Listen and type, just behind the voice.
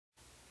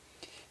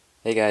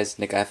Hey guys,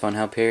 Nick iPhone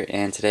Help here,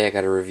 and today I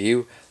got a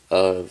review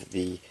of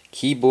the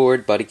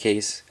keyboard buddy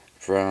case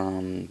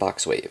from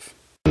Boxwave.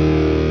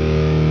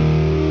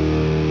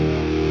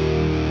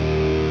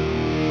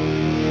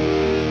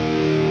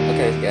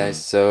 Okay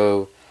guys,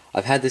 so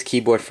I've had this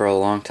keyboard for a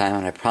long time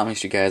and I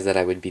promised you guys that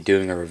I would be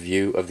doing a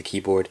review of the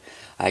keyboard.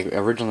 I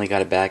originally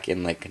got it back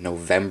in like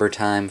November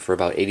time for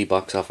about 80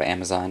 bucks off of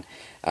Amazon.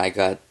 I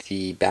got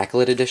the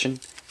backlit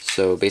edition,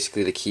 so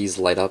basically the keys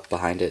light up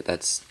behind it.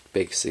 That's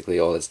basically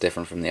all that's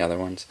different from the other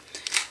ones.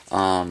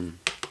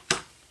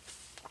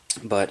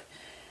 But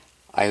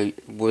I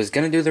was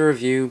gonna do the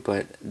review,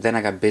 but then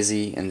I got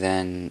busy, and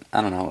then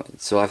I don't know.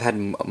 So I've had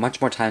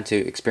much more time to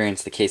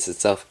experience the case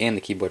itself and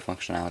the keyboard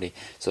functionality.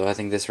 So I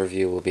think this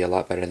review will be a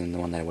lot better than the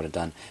one that I would have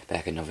done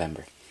back in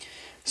November.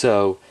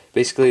 So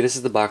basically, this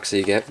is the box that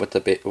you get with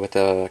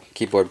the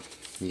keyboard.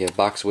 You get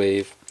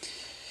Boxwave,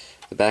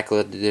 the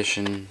backlit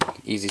edition,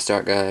 easy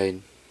start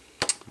guide,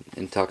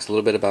 and talks a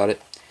little bit about it.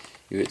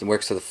 It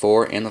works for the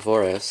 4 and the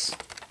 4S,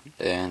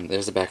 and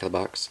there's the back of the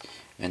box,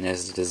 and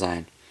there's the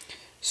design.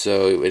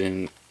 So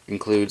it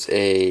includes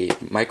a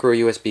micro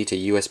USB to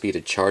USB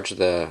to charge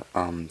the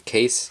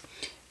case,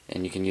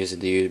 and you can use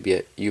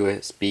the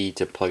USB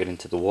to plug it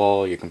into the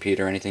wall, your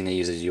computer, anything that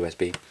uses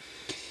USB.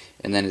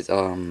 And then it's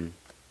on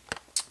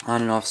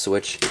and off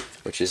switch,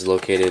 which is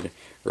located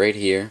right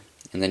here.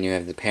 And then you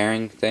have the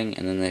pairing thing,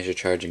 and then there's your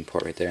charging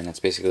port right there, and that's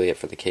basically it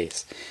for the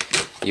case.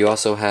 You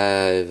also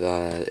have,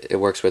 it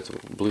works with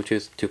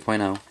Bluetooth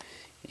 2.0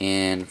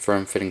 and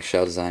firm-fitting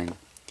shell design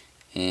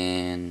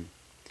and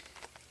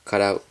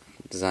cutout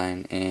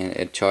design, and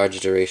a charge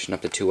duration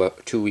up to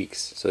 2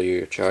 weeks. So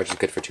your charge is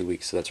good for 2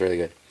 weeks, so that's really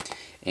good.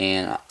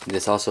 And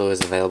this also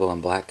is available in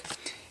black.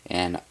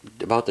 And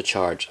about the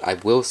charge, I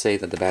will say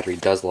that the battery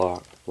does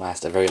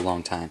last a very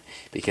long time,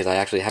 because I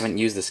actually haven't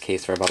used this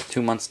case for about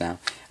 2 months now,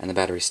 and the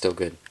battery's still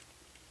good.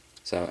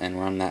 So, and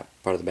we're on that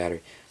part of the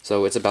battery.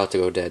 So it's about to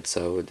go dead.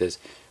 So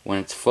when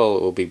it's full,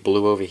 it will be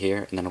blue over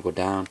here, and then it'll go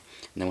down,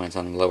 and then when it's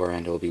on the lower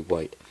end, it will be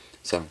white.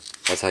 So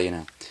that's how you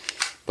know.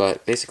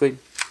 But basically,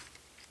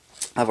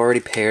 I've already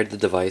paired the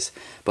device,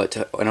 but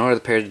in order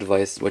to pair the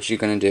device, what you're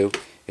going to do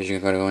is you're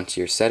going to go into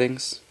your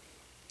settings,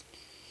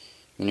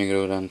 then you're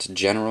going to go down to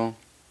general,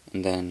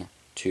 and then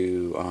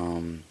to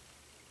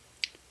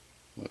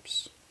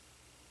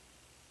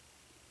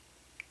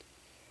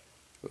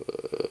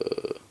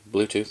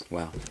Bluetooth.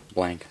 Wow,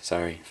 blank.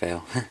 Sorry,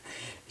 fail. You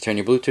turn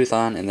your Bluetooth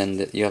on, and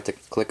then you have to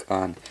click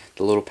on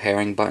the little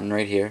pairing button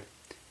right here,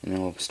 and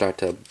then we'll start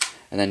to,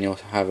 and then you'll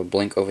have a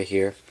blink over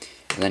here,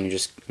 and then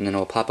and then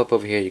it'll pop up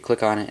over here. You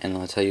click on it, and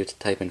it'll tell you to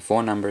type in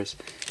 4 numbers.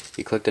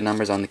 You click the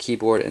numbers on the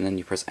keyboard, and then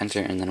you press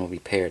enter, and then it'll be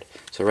paired.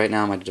 So right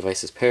now my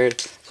device is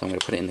paired, so I'm going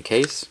to put it in the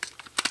case.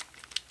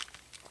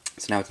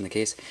 So now it's in the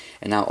case,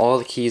 and now all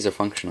the keys are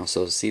functional.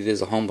 So see,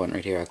 there's a home button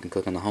right here. I can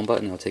click on the home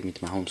button, and it'll take me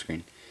to my home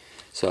screen.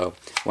 So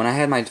when I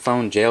had my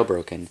phone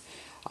jailbroken,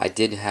 I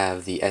did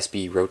have the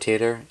SB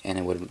rotator, and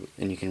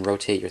you can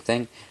rotate your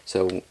thing.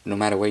 So no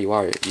matter where you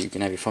are, you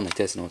can have your phone like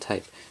this, and it'll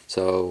type.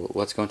 So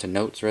let's go into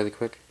notes really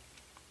quick.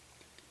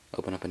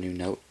 Open up a new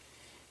note,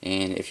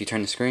 and if you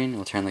turn the screen,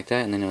 it'll turn like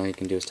that, and then all you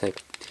can do is type,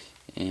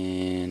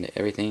 and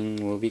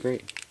everything will be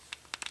great.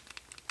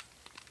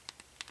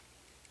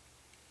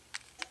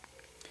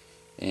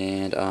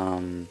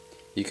 And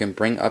you can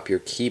bring up your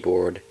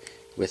keyboard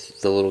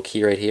with the little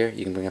key right here.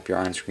 You can bring up your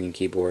on-screen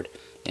keyboard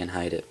and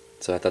hide it.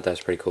 So I thought that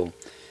was pretty cool.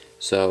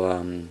 So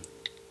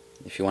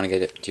if you want to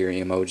get it to your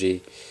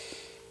emoji,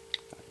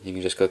 you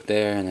can just click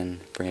there and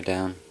then bring it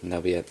down, and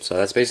that'll be it. So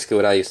that's basically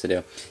what I used to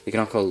do. You can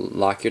also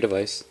lock your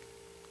device,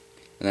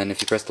 and then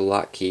if you press the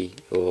lock key,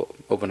 it will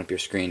open up your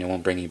screen. It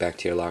won't bring you back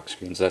to your lock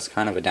screen. So that's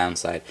kind of a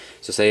downside.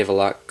 So say you have a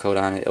lock code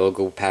on it, it will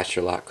go past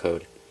your lock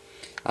code.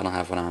 I don't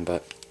have one on,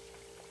 but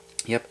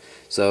yep.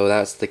 So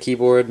that's the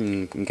keyboard,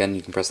 and again,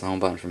 you can press the home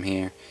button from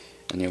here,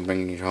 and you'll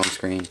bring your home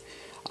screen.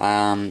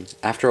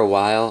 After a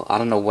while, I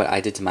don't know what I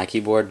did to my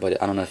keyboard,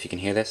 but I don't know if you can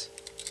hear this.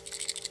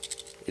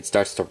 It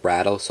starts to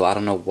rattle, so I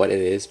don't know what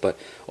it is, but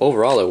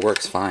overall it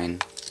works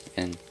fine,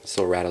 and it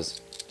still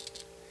rattles.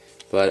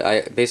 But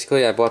I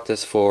bought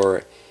this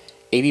for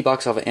 80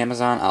 bucks off of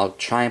Amazon. I'll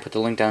try and put the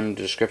link down in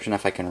the description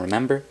if I can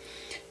remember.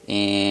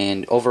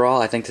 And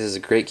overall, I think this is a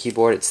great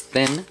keyboard. It's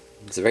thin.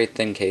 It's a very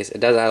thin case. It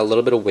does add a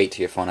little bit of weight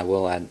to your phone, I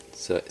will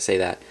say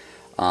that.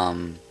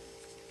 But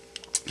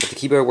the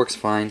keyboard works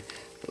fine.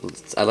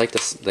 I like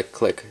the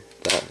click,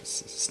 the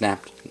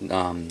snap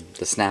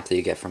that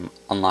you get from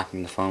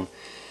unlocking the phone.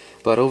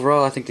 But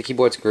overall, I think the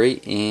keyboard's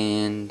great,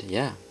 and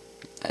yeah,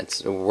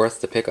 it's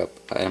worth the pickup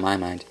in my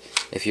mind.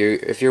 If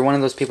you're one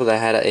of those people that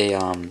had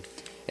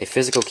a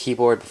physical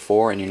keyboard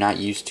before, and you're not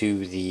used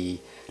to the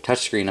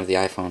touchscreen of the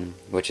iPhone,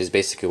 which is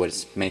basically what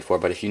it's made for,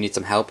 but if you need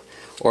some help,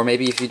 or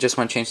maybe if you just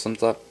want to change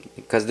something up,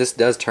 because this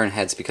does turn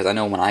heads, because I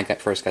know when I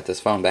first got this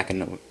phone back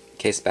in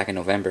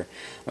November,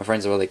 my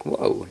friends were like,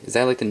 whoa, is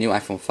that like the new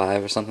iPhone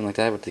 5 or something like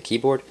that with the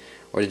keyboard,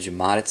 or did you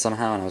mod it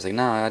somehow? And I was like,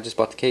 no, I just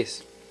bought the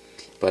case.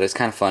 But it's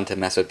kind of fun to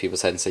mess with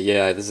people's head and say,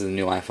 yeah, this is a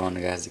new iPhone,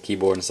 it has the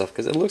keyboard and stuff,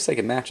 because it looks like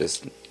it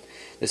matches.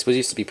 This was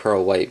used to be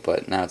pearl white,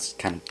 but now it's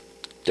kind of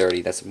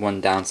dirty. That's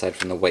one downside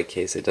from the white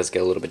case. It does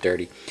get a little bit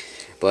dirty.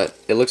 But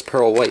it looks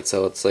pearl white,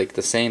 so it's like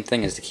the same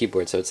thing as the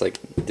keyboard. So it's like,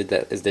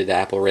 did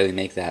Apple really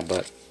make that?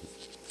 But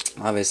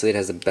obviously it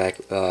has the back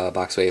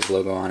Boxwave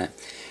logo on it.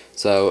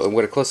 So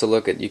with a closer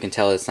look, you can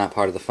tell it's not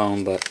part of the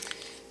phone, but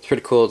it's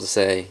pretty cool to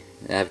say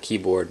I have a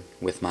keyboard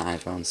with my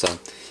iPhone. So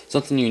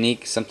something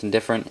unique, something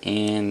different,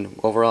 and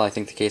overall I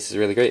think the case is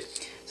really great.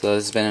 So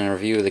this has been a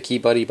review of the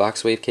KeyBuddy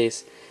Boxwave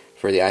case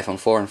for the iPhone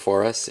 4 and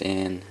 4S,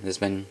 and this has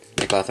been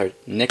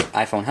Nick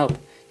iPhone Help.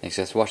 Thanks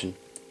guys for watching.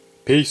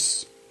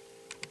 Peace!